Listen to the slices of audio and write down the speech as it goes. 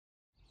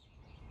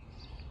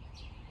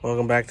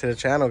Welcome back to the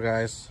channel,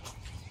 guys.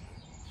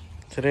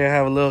 Today I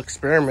have a little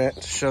experiment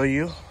to show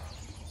you.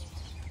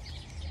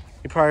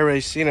 You probably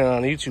already seen it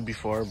on YouTube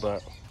before,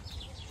 but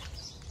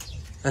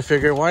I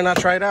figured why not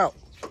try it out.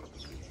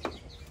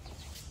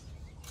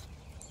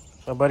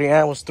 My buddy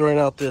Ant was throwing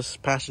out this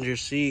passenger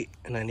seat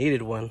and I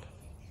needed one.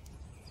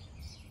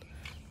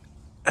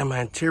 And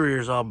my interior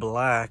is all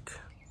black.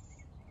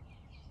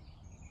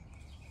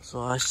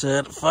 So I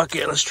said, fuck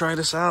it, let's try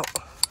this out.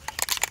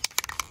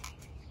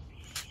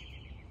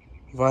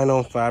 Vinyl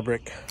and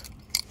fabric,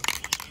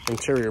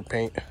 interior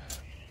paint.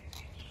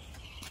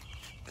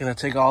 Gonna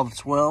take all the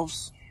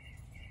 12s,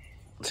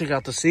 take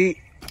out the seat,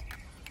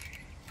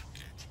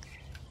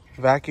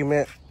 vacuum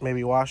it,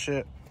 maybe wash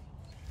it,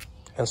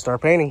 and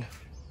start painting.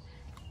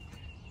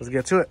 Let's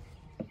get to it.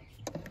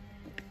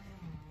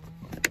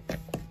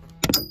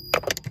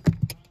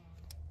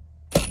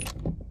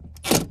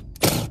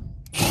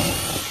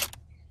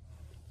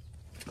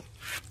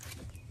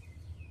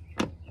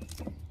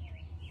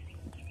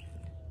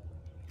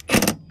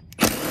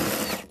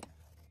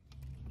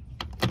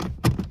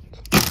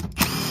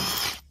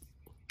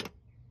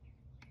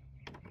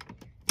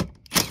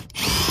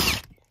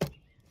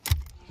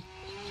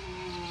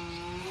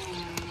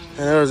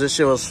 I noticed this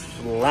shit was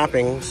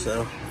flapping,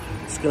 so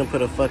I'm just gonna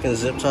put a fucking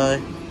zip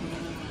tie.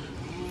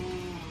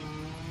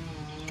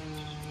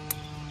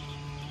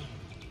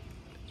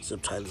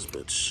 Zip tie this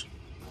bitch.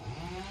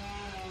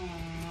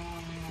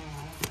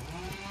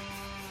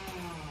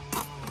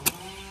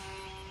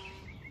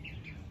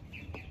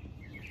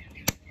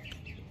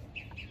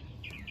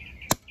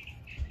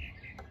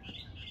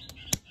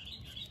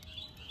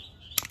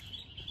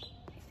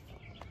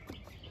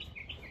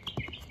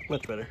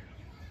 Much better.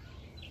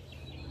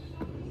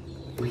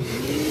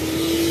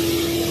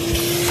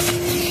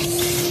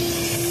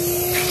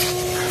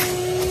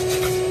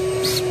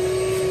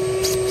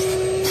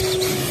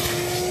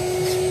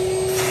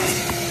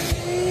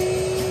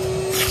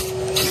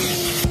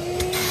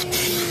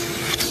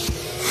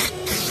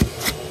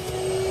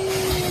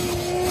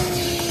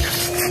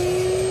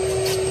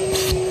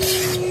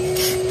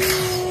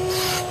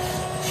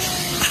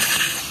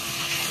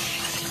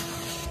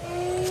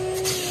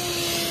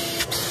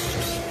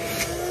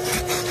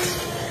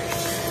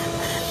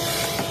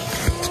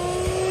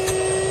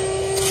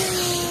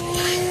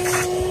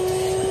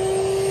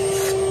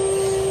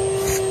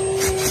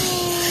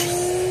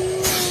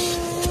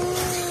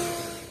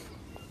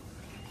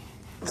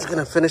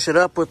 Gonna finish it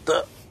up with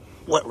the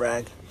wet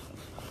rag.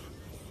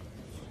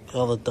 Get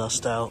all the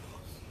dust out.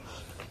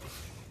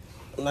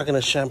 I'm not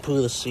gonna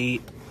shampoo the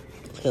seat.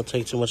 It's gonna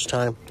take too much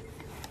time.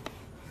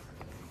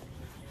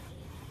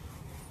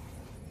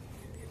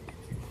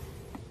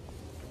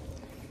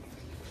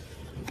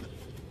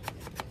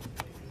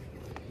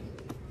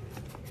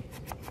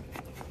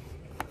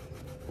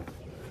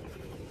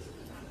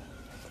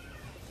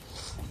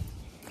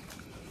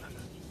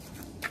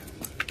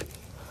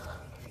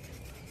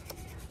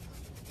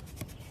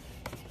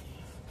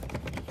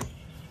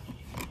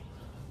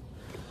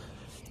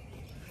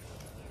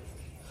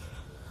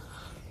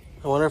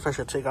 I wonder if I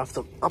should take off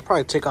the... I'll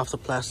probably take off the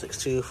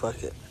plastics too,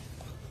 fuck it.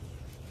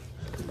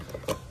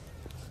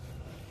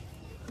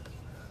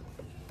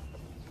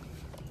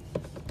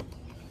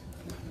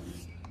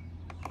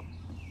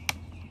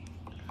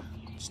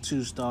 It's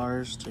 2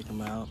 stars, take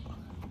them out.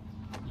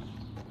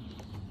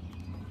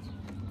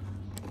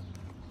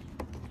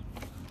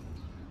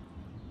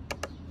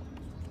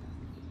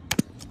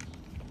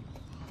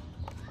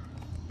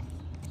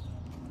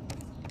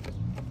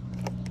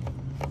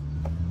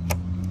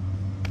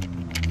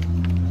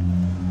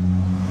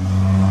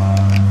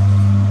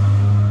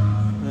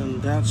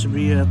 That should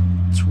be at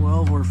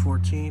 12 or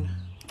 14.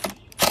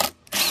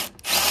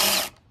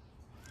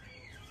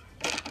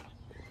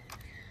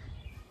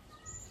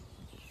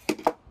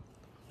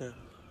 Yeah.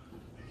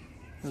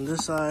 And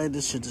this side,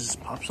 this shit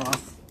just pops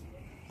off.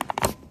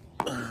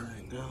 There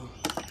we go.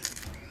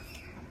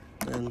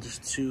 Then there's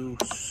 2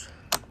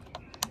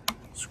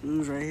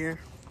 screws right here.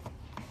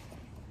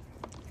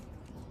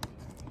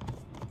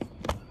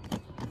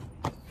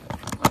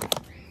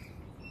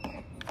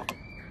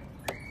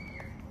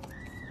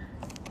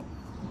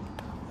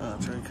 Oh,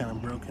 it's already kind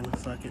of broken.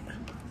 Fuck it.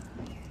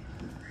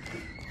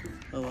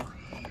 Oh well.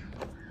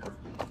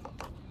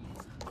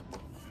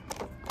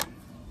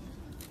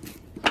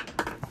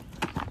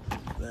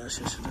 That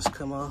shit should just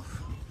come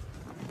off.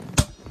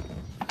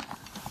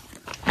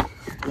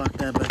 Lock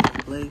that back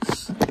in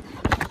place.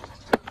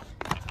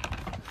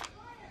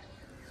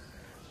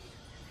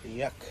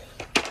 Yuck.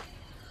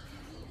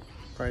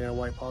 Probably gonna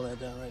wipe all that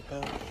down right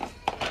now.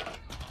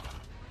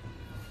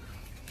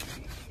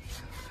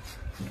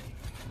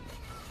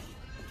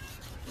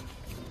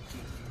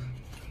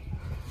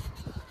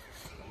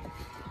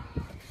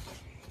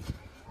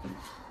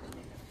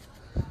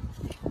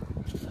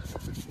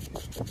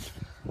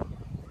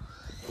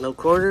 No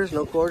quarters,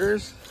 no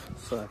quarters.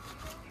 Fuck.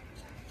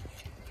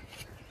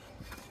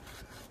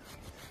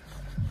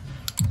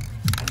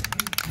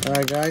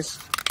 Alright guys.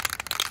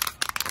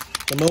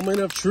 The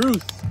moment of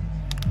truth.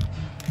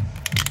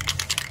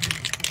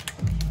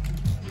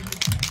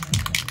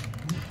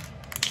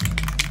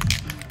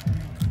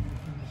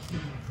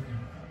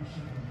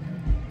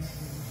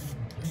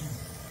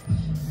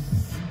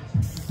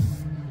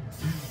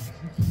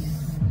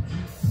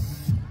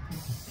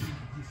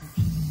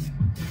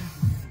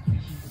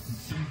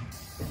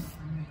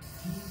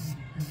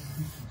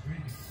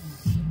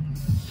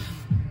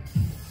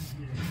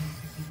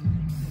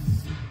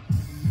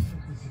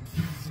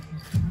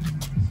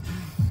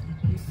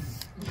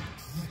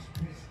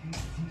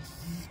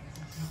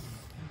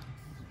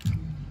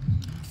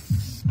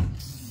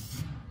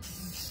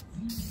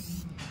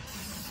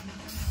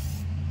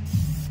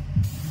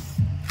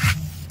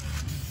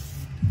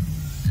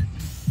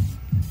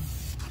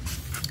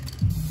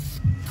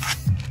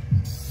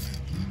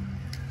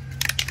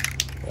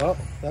 Well,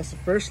 that's the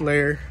first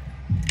layer.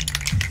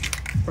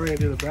 Probably gonna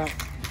do the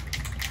back.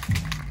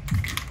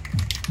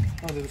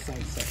 I'll do the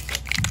side.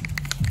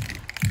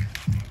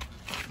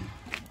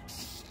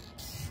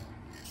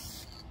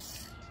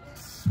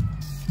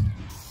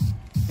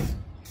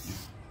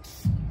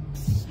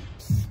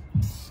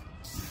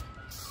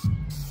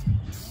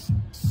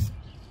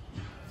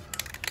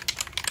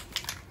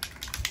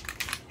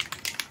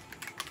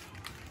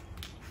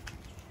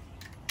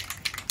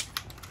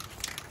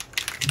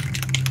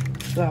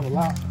 Still have a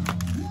lot.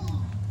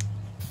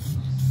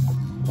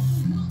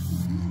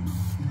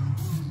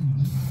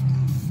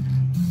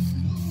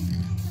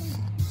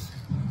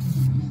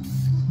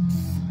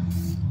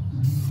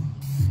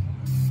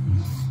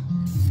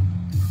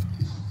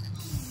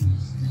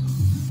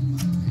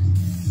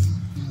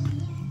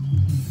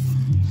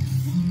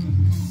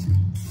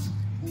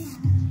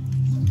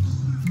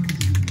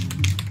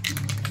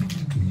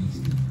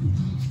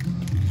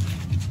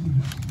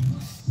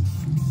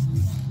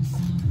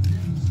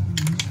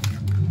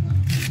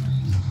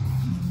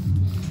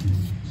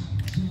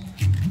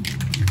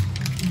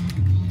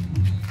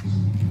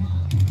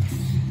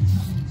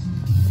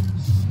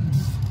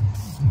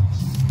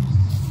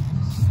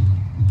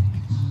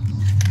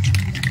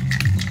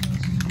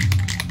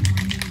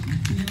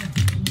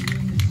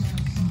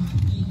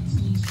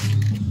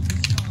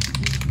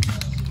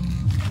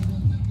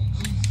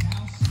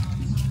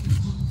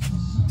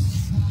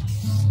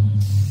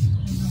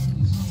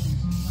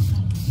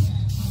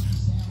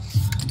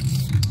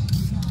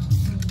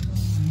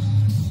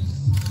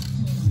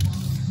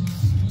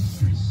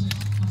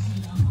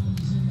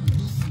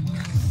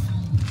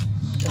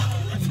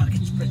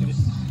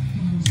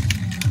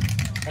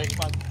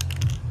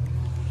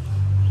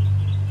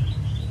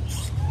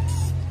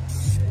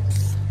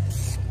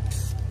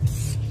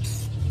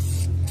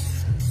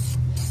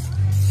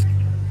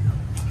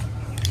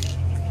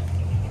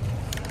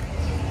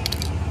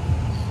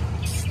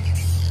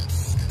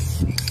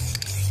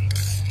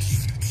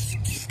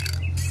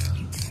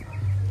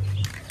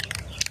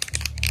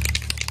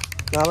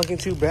 Not looking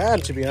too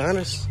bad, to be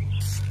honest.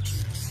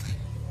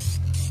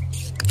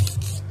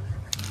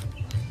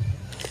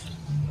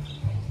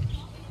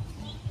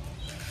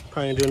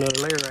 Probably gonna do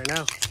another layer right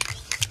now.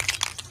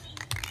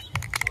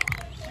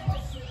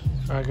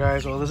 All right,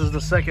 guys, well, this is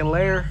the second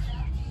layer.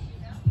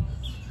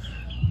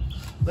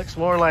 Looks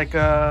more like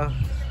a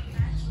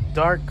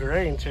dark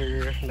gray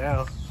interior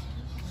now.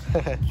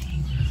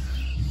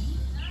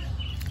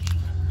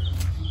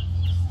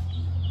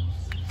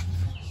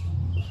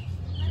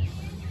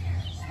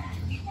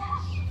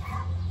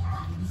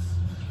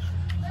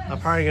 I'm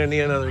probably gonna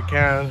need another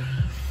can.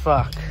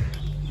 Fuck.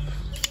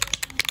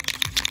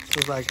 This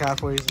is like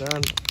halfway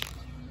done.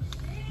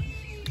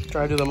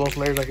 Try to do the most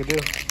layers I could do.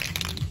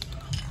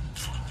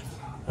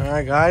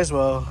 Alright guys,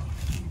 well,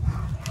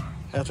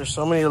 after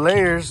so many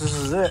layers, this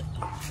is it.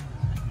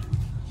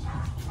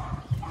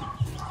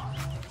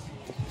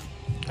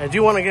 I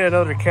do want to get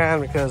another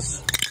can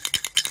because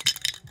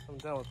I'm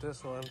done with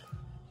this one.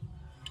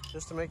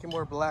 Just to make it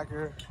more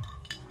blacker.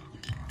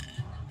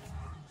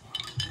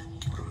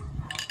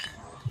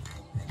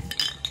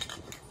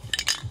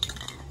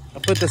 I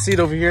put the seat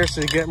over here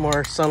so you get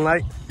more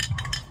sunlight.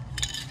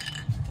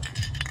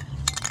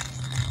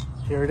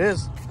 Here it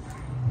is.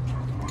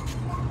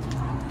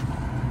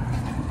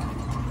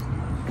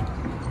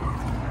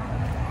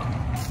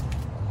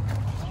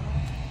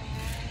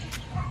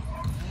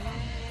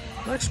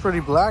 Looks pretty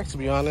black, to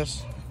be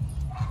honest.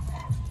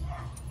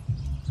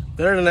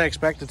 Better than I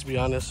expected, to be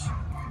honest.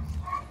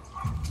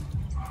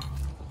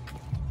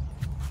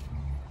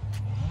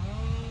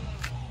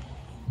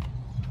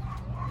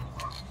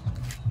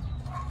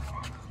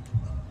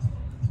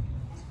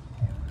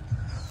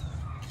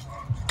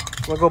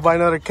 I'm gonna go buy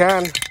another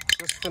can just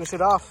to finish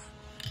it off.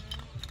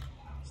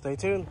 Stay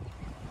tuned.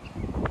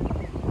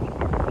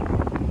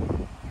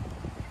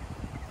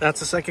 That's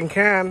the second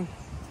can.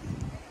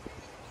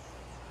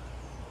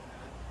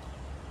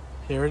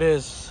 Here it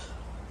is.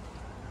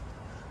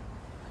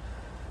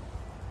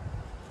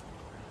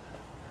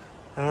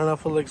 I don't know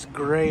if it looks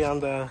gray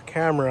on the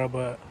camera,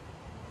 but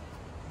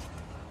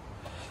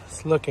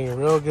it's looking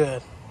real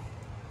good.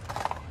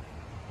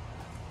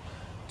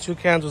 2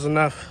 cans was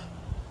enough.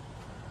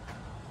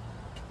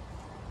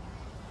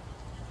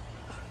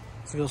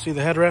 So you'll see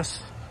the headrest.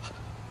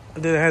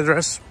 I did the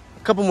headrest a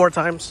couple more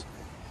times.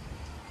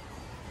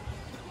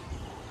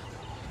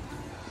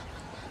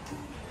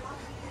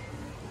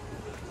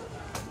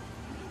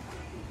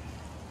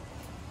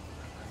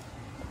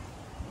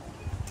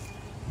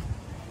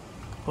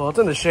 Well, it's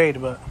in the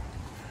shade, but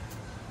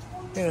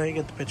you know, you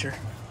get the picture.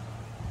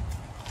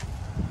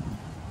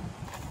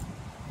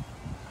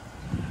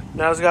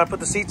 Now I just gotta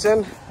put the seats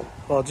in.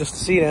 Well, just the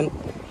seat in.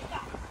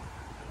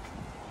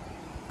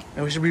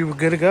 And we should be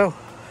good to go.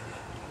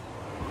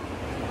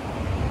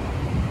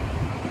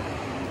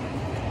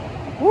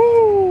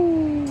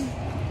 Woo!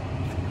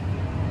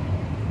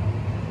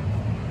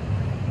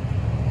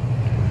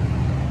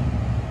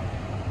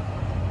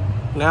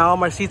 Now all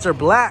my seats are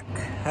black.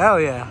 Hell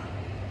yeah.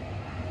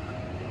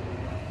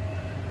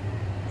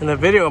 In the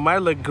video, it might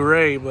look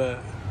gray, but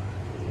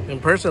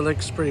in person, it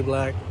looks pretty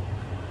black.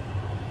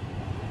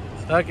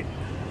 Fuck it.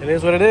 It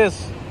is what it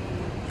is.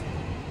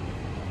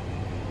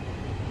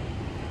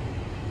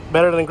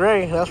 Better than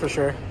gray, that's for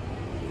sure.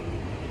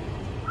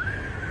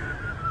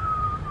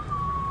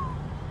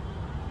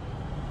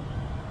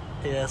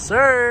 Yes,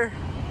 sir.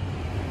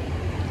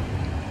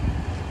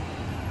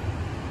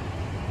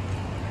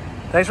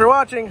 Thanks for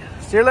watching.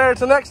 See you later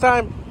till next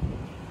time.